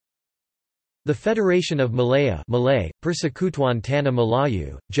The Federation of Malaya Malay, Persekutuan Tanah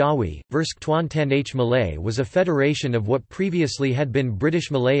Melayu, Jawi, Persekutuan Tanah Malay was a federation of what previously had been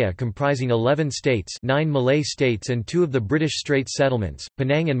British Malaya comprising 11 states 9 Malay states and 2 of the British Straits Settlements,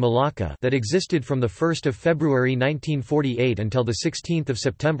 Penang and Malacca that existed from 1 February 1948 until 16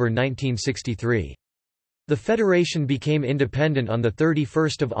 September 1963. The federation became independent on 31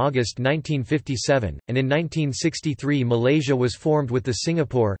 August 1957, and in 1963 Malaysia was formed with the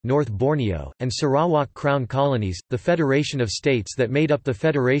Singapore, North Borneo, and Sarawak Crown Colonies. The federation of states that made up the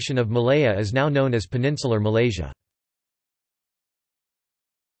Federation of Malaya is now known as Peninsular Malaysia.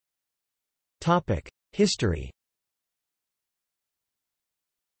 History.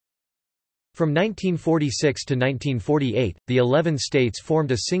 From 1946 to 1948, the 11 states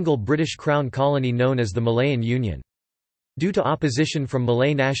formed a single British Crown colony known as the Malayan Union. Due to opposition from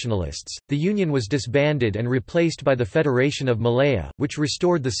Malay nationalists, the Union was disbanded and replaced by the Federation of Malaya, which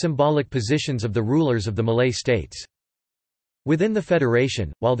restored the symbolic positions of the rulers of the Malay states. Within the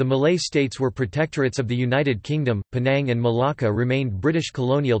federation, while the Malay states were protectorates of the United Kingdom, Penang and Malacca remained British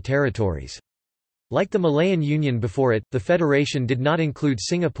colonial territories. Like the Malayan Union before it, the federation did not include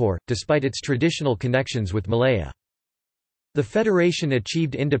Singapore, despite its traditional connections with Malaya. The federation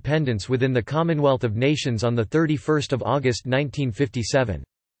achieved independence within the Commonwealth of Nations on 31 August 1957.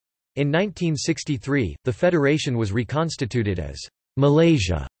 In 1963, the federation was reconstituted as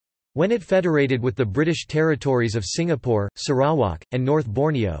Malaysia when it federated with the British territories of Singapore, Sarawak, and North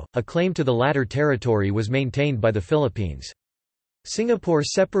Borneo. A claim to the latter territory was maintained by the Philippines. Singapore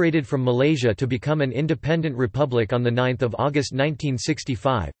separated from Malaysia to become an independent republic on 9 August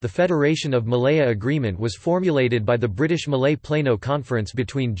 1965. The Federation of Malaya Agreement was formulated by the British Malay Plano Conference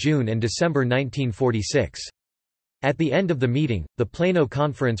between June and December 1946. At the end of the meeting, the Plano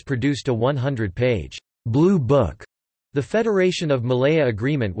Conference produced a 100-page Blue Book. The Federation of Malaya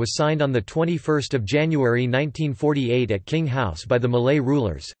Agreement was signed on 21 January 1948 at King House by the Malay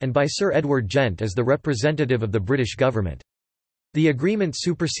rulers, and by Sir Edward Gent as the representative of the British government. The agreement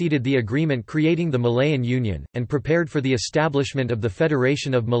superseded the agreement creating the Malayan Union, and prepared for the establishment of the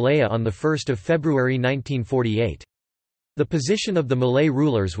Federation of Malaya on 1 February 1948. The position of the Malay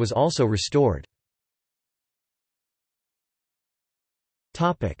rulers was also restored.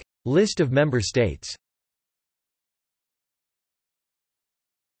 List of member states.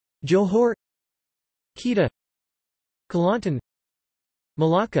 Johor, Kedah, Kelantan,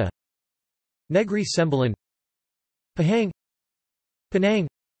 Malacca, Negri Sembilan, Pahang, Penang,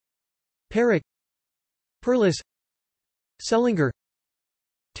 Perak, Perlis, Selangor,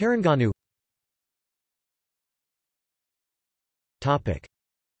 Terengganu.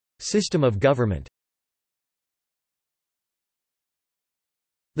 System of government.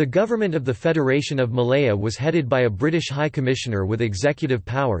 The government of the Federation of Malaya was headed by a British High Commissioner with executive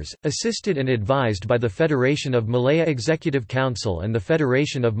powers, assisted and advised by the Federation of Malaya Executive Council and the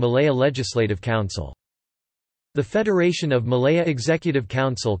Federation of Malaya Legislative Council. The Federation of Malaya Executive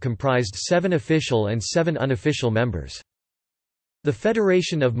Council comprised 7 official and 7 unofficial members. The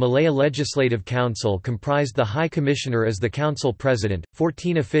Federation of Malaya Legislative Council comprised the High Commissioner as the Council President,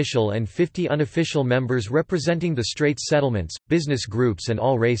 14 official and 50 unofficial members representing the Straits settlements, business groups and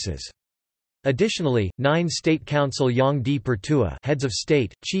all races. Additionally, 9 State Council Yang di Pertua heads of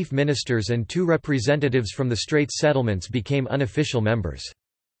state, chief ministers and 2 representatives from the Straits settlements became unofficial members.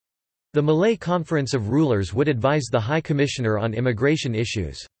 The Malay Conference of Rulers would advise the High Commissioner on immigration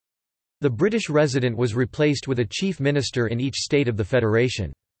issues. The British resident was replaced with a chief minister in each state of the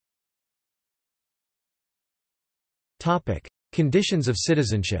federation. Conditions of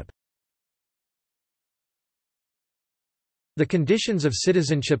citizenship. The conditions of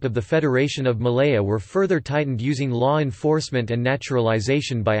citizenship of the Federation of Malaya were further tightened using law enforcement and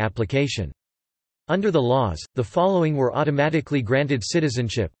naturalization by application. Under the laws, the following were automatically granted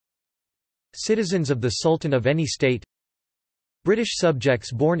citizenship: citizens of the Sultan of any state, British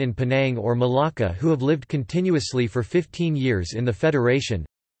subjects born in Penang or Malacca who have lived continuously for 15 years in the Federation,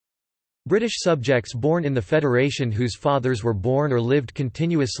 British subjects born in the Federation whose fathers were born or lived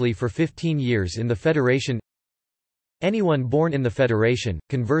continuously for 15 years in the Federation, anyone born in the Federation,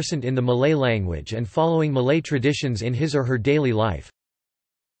 conversant in the Malay language and following Malay traditions in his or her daily life,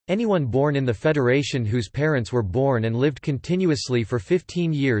 anyone born in the Federation whose parents were born and lived continuously for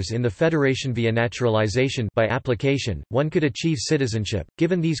 15 years in the Federation via naturalization by application, one could achieve citizenship,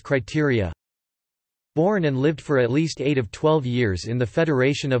 given these criteria: born and lived for at least 8 of 12 years in the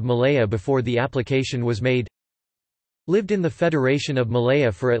Federation of Malaya before the application was made, Lived in the Federation of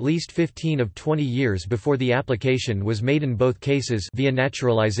Malaya for at least 15 of 20 years before the application was made. In both cases via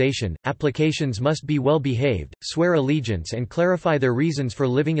naturalization, applications must be well behaved, swear allegiance and clarify their reasons for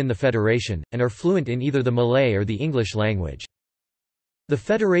living in the Federation, and are fluent in either the Malay or the English language. The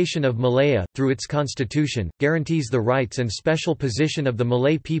Federation of Malaya, through its constitution, guarantees the rights and special position of the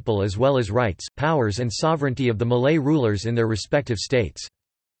Malay people as well as rights, powers and sovereignty of the Malay rulers in their respective states.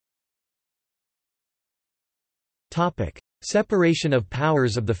 Separation of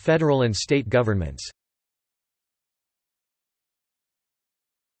powers of the federal and state governments.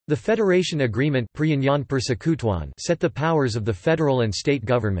 The Federation Agreement set the powers of the federal and state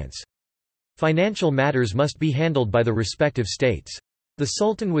governments. Financial matters must be handled by the respective states. The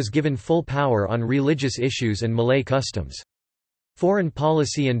Sultan was given full power on religious issues and Malay customs. Foreign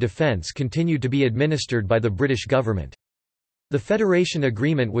policy and defence continued to be administered by the British government. The Federation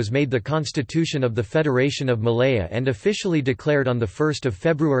Agreement was made the Constitution of the Federation of Malaya and officially declared on 1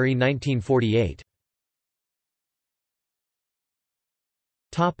 February 1948.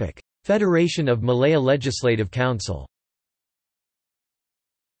 Federation of Malaya Legislative Council.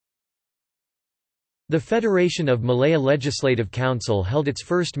 The Federation of Malaya Legislative Council held its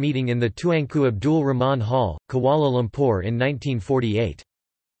first meeting in the Tuanku Abdul Rahman Hall, Kuala Lumpur in 1948.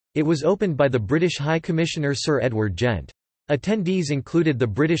 It was opened by the British High Commissioner Sir Edward Gent. Attendees included the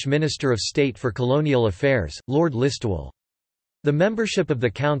British Minister of State for Colonial Affairs, Lord Listowel. The membership of the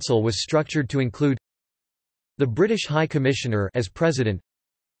council was structured to include the British High Commissioner as President,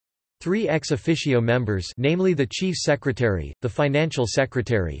 3 ex officio members, namely the Chief Secretary, the Financial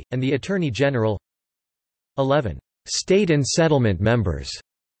Secretary, and the Attorney General, 11 state and settlement members,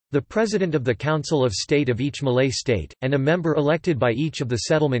 the President of the Council of State of each Malay state, and a member elected by each of the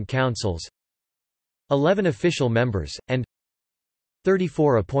settlement councils, 11 official members, and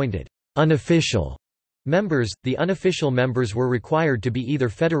 34 appointed unofficial members. The unofficial members were required to be either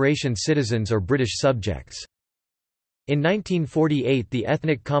Federation citizens or British subjects. In 1948 the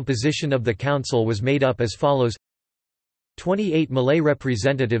ethnic composition of the council was made up as follows: 28 Malay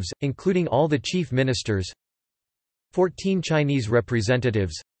representatives, including all the chief ministers, 14 Chinese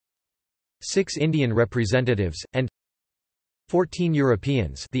representatives, 6 Indian representatives, and 14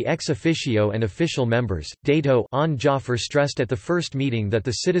 Europeans, the ex officio and official members. Dato An Jaffer stressed at the first meeting that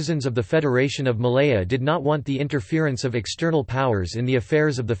the citizens of the Federation of Malaya did not want the interference of external powers in the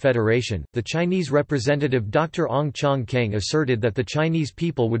affairs of the Federation. The Chinese representative Dr. Ong Chong Keng asserted that the Chinese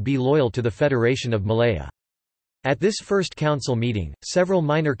people would be loyal to the Federation of Malaya. At this first council meeting, several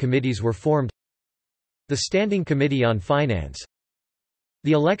minor committees were formed: the Standing Committee on Finance,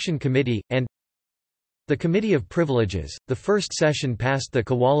 the Election Committee, and the Committee of Privileges. The first session passed the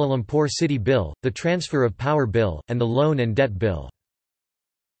Kuala Lumpur City Bill, the Transfer of Power Bill, and the Loan and Debt Bill.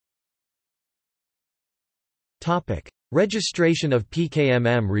 Registration of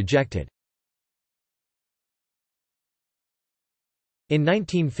PKMM rejected. In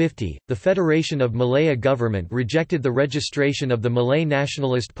 1950, the Federation of Malaya government rejected the registration of the Malay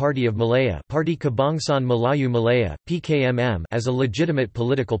Nationalist Party of Malaya, Parti Kebangsaan Melayu Malaya, PKMM, as a legitimate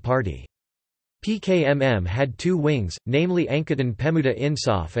political party. PKMM had 2 wings, namely Angkatan Pemuda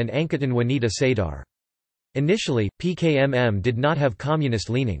Insaf and Angkatan Wanita Sadar. Initially, PKMM did not have communist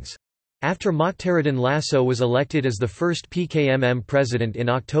leanings. After Mokhtaruddin Lasso was elected as the first PKMM president in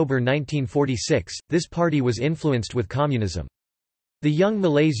October 1946, this party was influenced with communism. The Young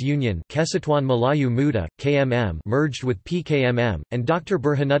Malays Union Kesatuan Melayu Muda, KMM merged with PKMM, and Dr.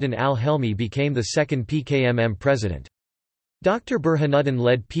 Burhanuddin Al-Helmi became the second PKMM president. Dr. Burhanuddin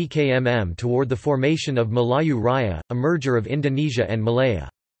led PKMM toward the formation of Melayu Raya, a merger of Indonesia and Malaya.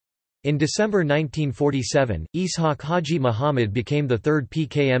 In December 1947, Ishaq Haji Muhammad became the third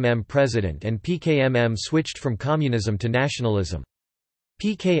PKMM president and PKMM switched from communism to nationalism.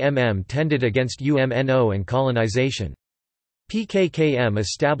 PKMM tended against UMNO and colonization. PKKM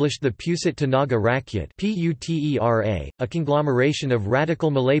established the Pusat Tenaga Rakyat, a conglomeration of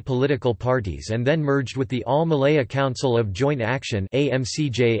radical Malay political parties, and then merged with the All-Malaya Council of Joint Action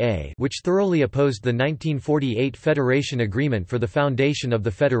which thoroughly opposed the 1948 Federation Agreement for the foundation of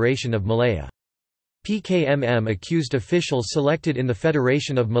the Federation of Malaya. PKMM accused officials selected in the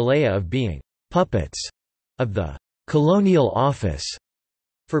Federation of Malaya of being puppets of the colonial office.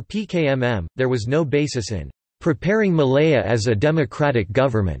 For PKMM, there was no basis in preparing Malaya as a democratic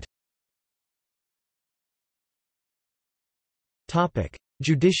government.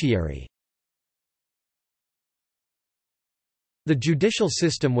 Judiciary. The judicial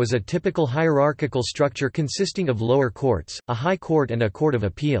system was a typical hierarchical structure consisting of lower courts, a high court and a court of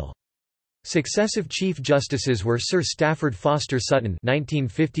appeal. Successive Chief Justices were Sir Stafford Foster Sutton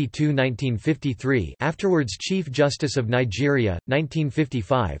 (1952–1953), afterwards Chief Justice of Nigeria,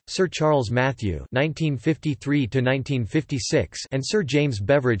 1955; Sir Charles Matthew (1953–1956), and Sir James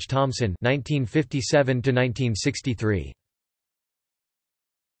Beveridge Thomson (1957–1963).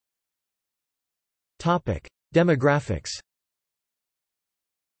 Topic: Demographics.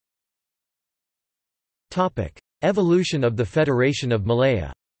 Topic: Evolution of the Federation of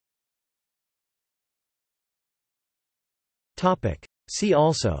Malaya. See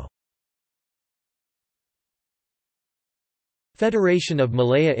also: Federation of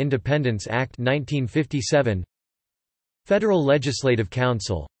Malaya Independence Act 1957, Federal Legislative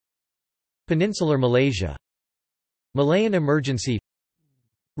Council, Peninsular Malaysia, Malayan Emergency,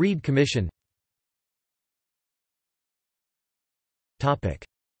 Reid Commission.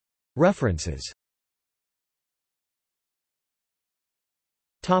 References.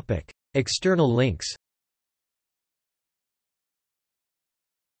 External links.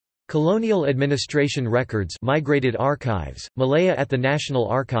 Colonial Administration Records, Migrated Archives, Malaya at the National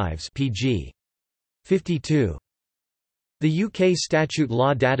Archives, pg. 52. The UK Statute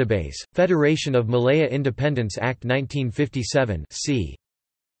Law Database, Federation of Malaya Independence Act 1957, c.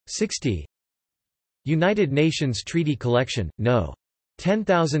 60. United Nations Treaty Collection, No.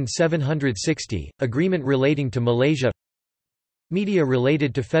 10760, Agreement relating to Malaysia. Media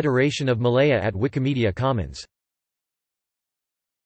related to Federation of Malaya at Wikimedia Commons.